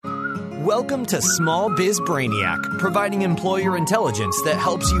Welcome to Small Biz Brainiac, providing employer intelligence that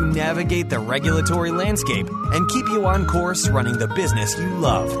helps you navigate the regulatory landscape and keep you on course running the business you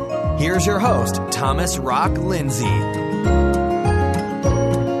love. Here's your host, Thomas Rock Lindsay.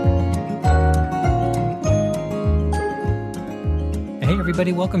 Hey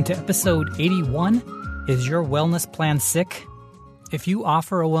everybody, welcome to episode 81. Is your wellness plan sick? If you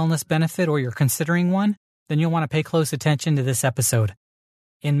offer a wellness benefit or you're considering one, then you'll want to pay close attention to this episode.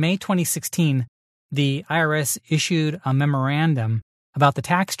 In May 2016, the IRS issued a memorandum about the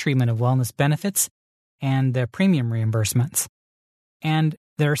tax treatment of wellness benefits and the premium reimbursements. And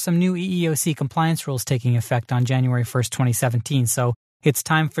there are some new EEOC compliance rules taking effect on January 1st, 2017, so it's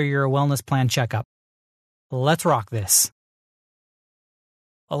time for your wellness plan checkup. Let's rock this.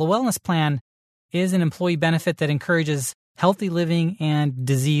 Well, a wellness plan is an employee benefit that encourages healthy living and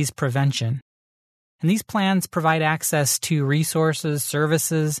disease prevention. And these plans provide access to resources,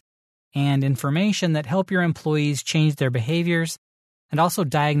 services, and information that help your employees change their behaviors and also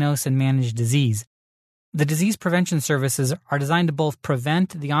diagnose and manage disease. The disease prevention services are designed to both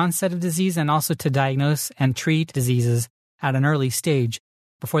prevent the onset of disease and also to diagnose and treat diseases at an early stage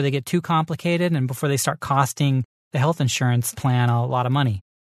before they get too complicated and before they start costing the health insurance plan a lot of money.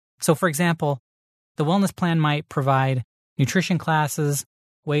 So, for example, the wellness plan might provide nutrition classes,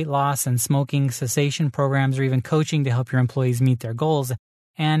 weight loss and smoking cessation programs, or even coaching to help your employees meet their goals.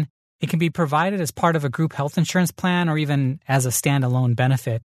 And it can be provided as part of a group health insurance plan or even as a standalone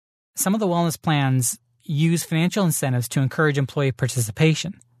benefit. Some of the wellness plans use financial incentives to encourage employee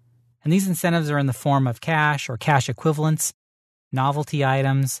participation. And these incentives are in the form of cash or cash equivalents, novelty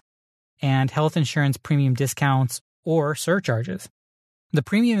items, and health insurance premium discounts or surcharges. The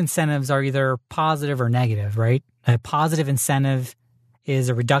premium incentives are either positive or negative, right? A positive incentive is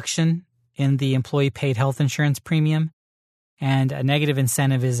a reduction in the employee-paid health insurance premium, and a negative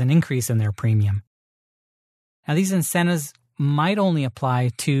incentive is an increase in their premium. Now, these incentives might only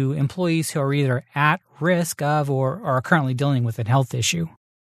apply to employees who are either at risk of or are currently dealing with a health issue.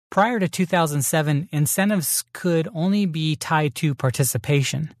 Prior to 2007, incentives could only be tied to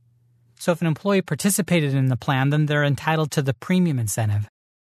participation. So if an employee participated in the plan, then they're entitled to the premium incentive.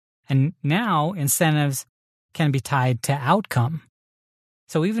 And now incentives can be tied to outcome.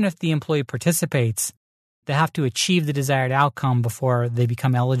 So even if the employee participates, they have to achieve the desired outcome before they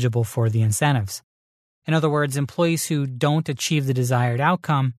become eligible for the incentives. In other words, employees who don't achieve the desired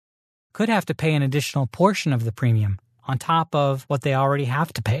outcome could have to pay an additional portion of the premium on top of what they already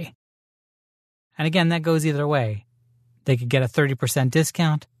have to pay. And again, that goes either way. They could get a 30%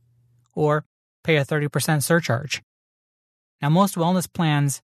 discount or pay a 30% surcharge. Now, most wellness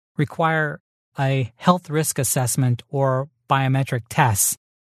plans require a health risk assessment or biometric tests.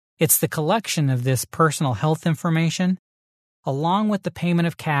 It's the collection of this personal health information, along with the payment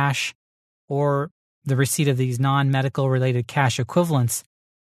of cash or the receipt of these non-medical related cash equivalents,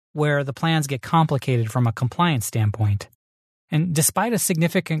 where the plans get complicated from a compliance standpoint. And despite a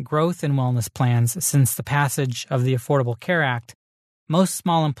significant growth in wellness plans since the passage of the Affordable Care Act, most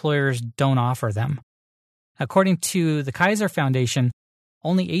small employers don't offer them. According to the Kaiser Foundation,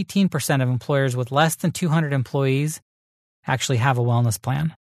 only 18% of employers with less than 200 employees actually have a wellness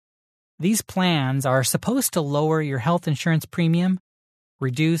plan. These plans are supposed to lower your health insurance premium,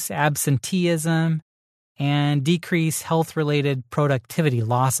 reduce absenteeism, and decrease health-related productivity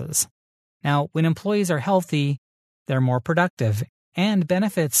losses. Now, when employees are healthy, they're more productive, and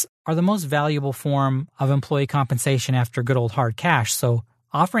benefits are the most valuable form of employee compensation after good old hard cash, so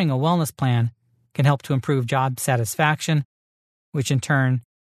offering a wellness plan can help to improve job satisfaction, which in turn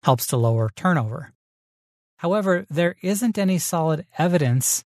helps to lower turnover. However, there isn't any solid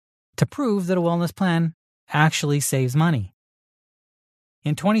evidence to prove that a wellness plan actually saves money.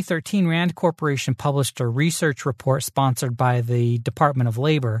 In 2013, Rand Corporation published a research report sponsored by the Department of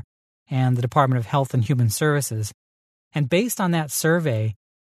Labor and the Department of Health and Human Services. And based on that survey,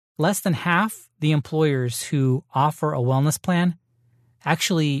 less than half the employers who offer a wellness plan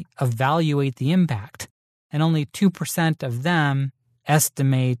actually evaluate the impact, and only 2% of them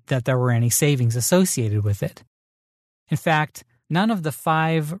estimate that there were any savings associated with it. In fact, none of the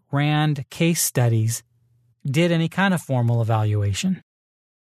 5 Rand case studies did any kind of formal evaluation.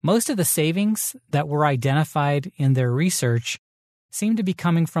 Most of the savings that were identified in their research seem to be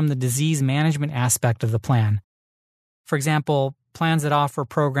coming from the disease management aspect of the plan. For example, plans that offer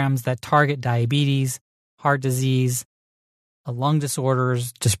programs that target diabetes, heart disease, lung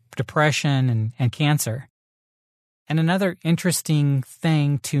disorders, depression, and cancer. And another interesting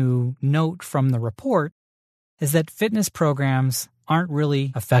thing to note from the report is that fitness programs aren't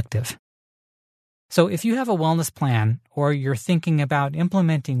really effective. So if you have a wellness plan or you're thinking about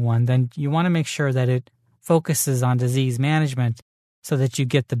implementing one, then you want to make sure that it focuses on disease management so that you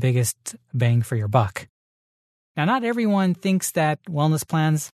get the biggest bang for your buck. Now, not everyone thinks that wellness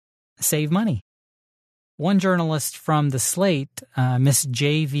plans save money. One journalist from The Slate, Miss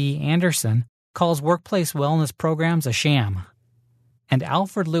J.V. Anderson, calls workplace wellness programs a sham. And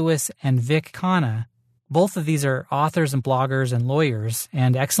Alfred Lewis and Vic Khanna, both of these are authors and bloggers and lawyers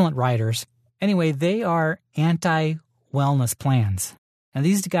and excellent writers. Anyway, they are anti-wellness plans. And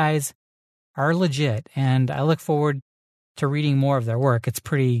these guys are legit, and I look forward to reading more of their work. It's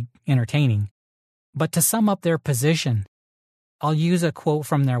pretty entertaining. But to sum up their position, I'll use a quote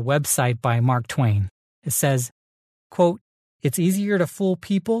from their website by Mark Twain. It says, quote, "It's easier to fool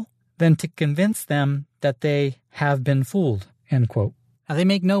people than to convince them that they have been fooled," end quote. Now, they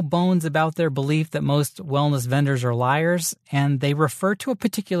make no bones about their belief that most wellness vendors are liars, and they refer to a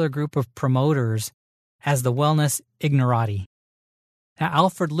particular group of promoters as the wellness ignorati. Now,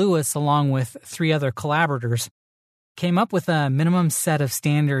 Alfred Lewis, along with 3 other collaborators, came up with a minimum set of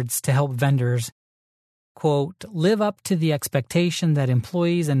standards to help vendors, quote, "live up to the expectation that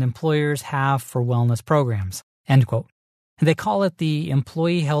employees and employers have for wellness programs," end quote. And they call it the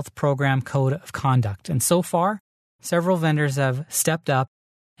Employee Health Program Code of Conduct. And so far, several vendors have stepped up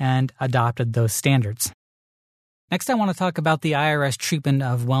and adopted those standards. Next, I want to talk about the IRS treatment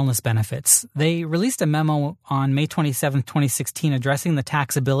of wellness benefits. They released a memo on May 27, 2016, addressing the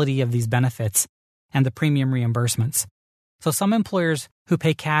taxability of these benefits and the premium reimbursements. So some employers who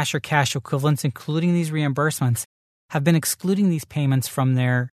pay cash or cash equivalents, including these reimbursements, have been excluding these payments from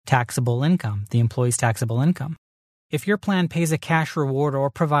their taxable income, the employee's taxable income. If your plan pays a cash reward or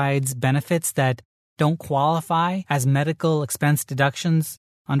provides benefits that don't qualify as medical expense deductions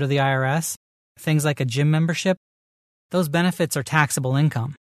under the IRS, things like a gym membership, those benefits are taxable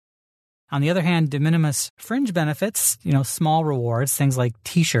income. On the other hand, de minimis fringe benefits, small rewards, things like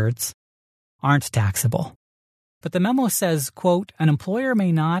t-shirts, aren't taxable. But the memo says, quote, "An employer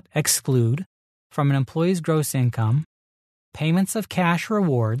may not exclude from an employee's gross income payments of cash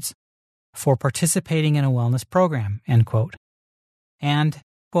rewards for participating in a wellness program," end quote. And,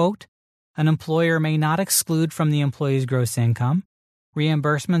 quote, "An employer may not exclude from the employee's gross income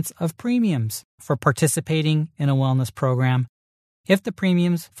reimbursements of premiums for participating in a wellness program if the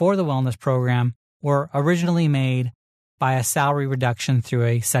premiums for the wellness program were originally made by a salary reduction through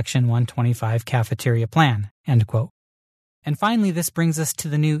a Section 125 cafeteria plan," end quote. And finally, this brings us to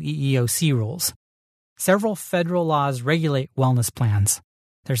the new EEOC rules. Several federal laws regulate wellness plans.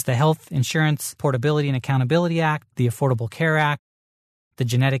 There's the Health Insurance Portability and Accountability Act, the Affordable Care Act, the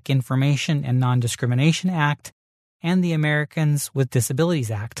Genetic Information and Non-Discrimination Act, and the Americans with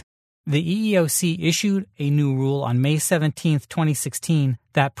Disabilities Act. The EEOC issued a new rule on May 17, 2016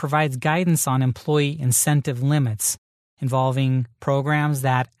 that provides guidance on employee incentive limits involving programs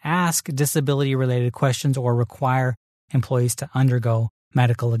that ask disability-related questions or require employees to undergo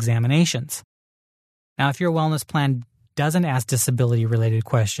medical examinations. Now, if your wellness plan doesn't ask disability-related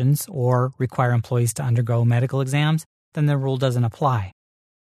questions or require employees to undergo medical exams, then the rule doesn't apply.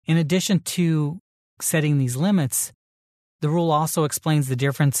 In addition to setting these limits, the rule also explains the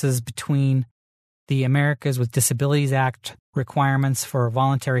differences between the Americans with Disabilities Act requirements for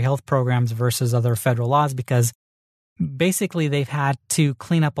voluntary health programs versus other federal laws, because basically they've had to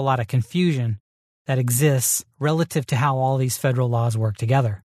clean up a lot of confusion that exists relative to how all these federal laws work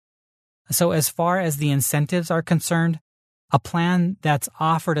together. So as far as the incentives are concerned, a plan that's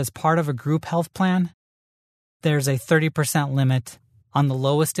offered as part of a group health plan, there's a 30% limit on the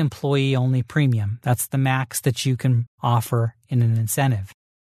lowest employee-only premium. That's the max that you can offer in an incentive.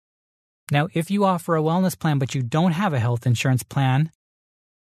 Now, if you offer a wellness plan but you don't have a health insurance plan,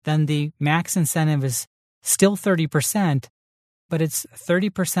 then the max incentive is still 30%, but it's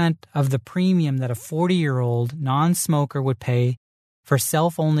 30% of the premium that a 40-year-old non-smoker would pay for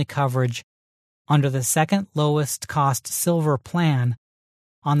self-only coverage under the second lowest cost silver plan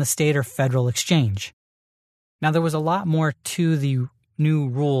on the state or federal exchange. Now, there was a lot more to the new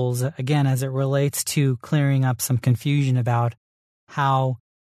rules, again, as it relates to clearing up some confusion about how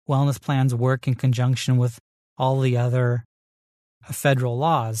wellness plans work in conjunction with all the other federal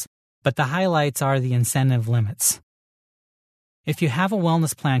laws. But the highlights are the incentive limits. If you have a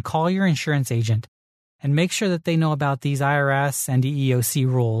wellness plan, call your insurance agent and make sure that they know about these IRS and EEOC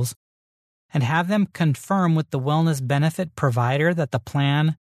rules, and have them confirm with the wellness benefit provider that the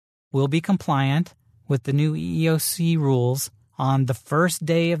plan will be compliant with the new EEOC rules on the first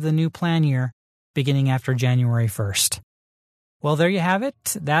day of the new plan year, beginning after January 1st. Well, there you have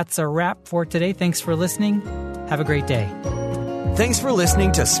it. That's a wrap for today. Thanks for listening. Have a great day. Thanks for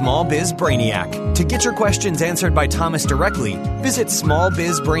listening to Small Biz Brainiac. To get your questions answered by Thomas directly, visit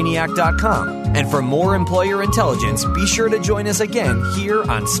smallbizbrainiac.com. And for more employer intelligence, be sure to join us again here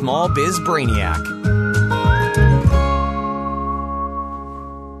on Small Biz Brainiac.